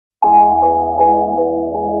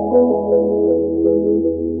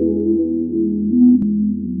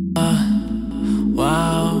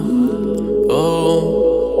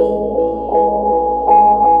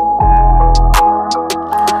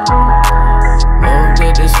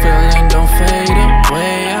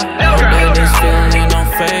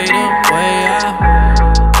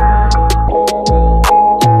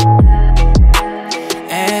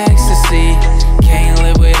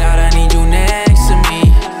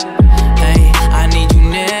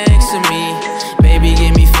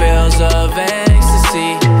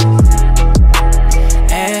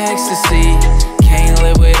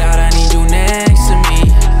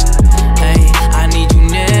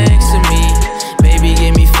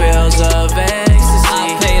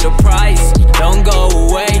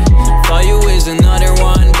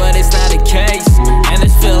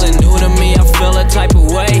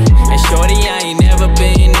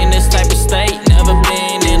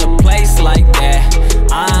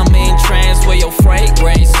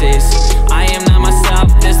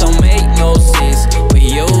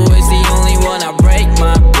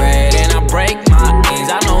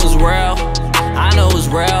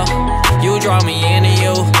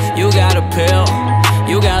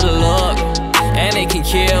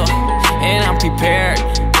prepared,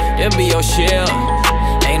 they'll be your shield.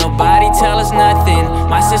 Ain't nobody tell us nothing,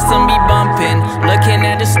 my system be bumping. Looking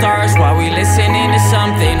at the stars while we listening to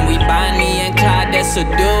something. We Bonnie and Clyde, that's a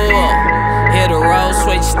duo. Hit the road,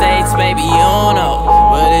 switch states, baby, you don't know.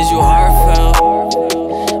 But is you heartfelt?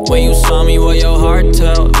 When you saw me, what your heart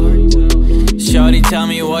told? Shorty, tell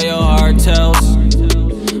me what your heart tells.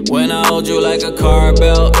 When I hold you like a car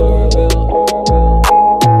belt.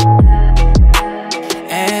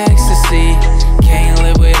 Ecstasy, can't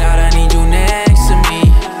live without, I need you next to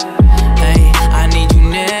me. Hey, I need you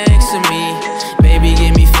next to me. Baby,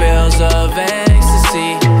 give me feels of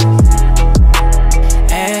ecstasy.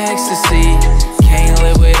 Ecstasy, can't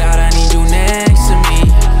live without, I need you next to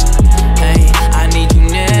me. Hey, I need you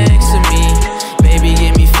next to me. Baby,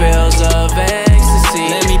 give me feels of ecstasy.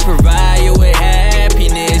 Let me provide you with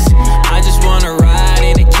happiness. I just wanna ride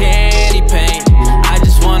in a candy paint. I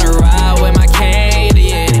just wanna ride with my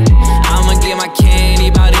candy in it. I'ma get my candy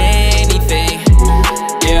about anything.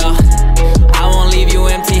 Yeah, I won't leave you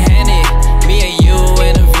empty-handed. Me and you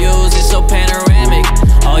in the views, it's so panoramic.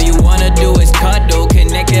 All you wanna do is cuddle,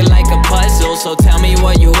 connected like a puzzle. So tell me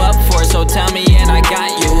what you up for, so tell me and I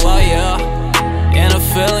got you, oh yeah. And I'm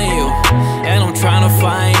feeling you, and I'm trying to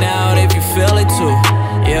find out if you feel it too.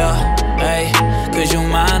 Yeah, hey, cause you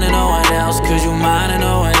mine and no one else. Cause you mine and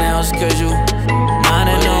no one else. Cause you mine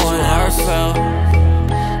and no one else. Heartfelt.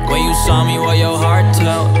 When you saw me, what your heart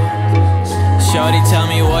told? Shorty, tell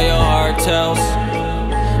me what your heart tells.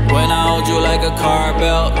 When I hold you like a car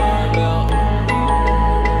belt.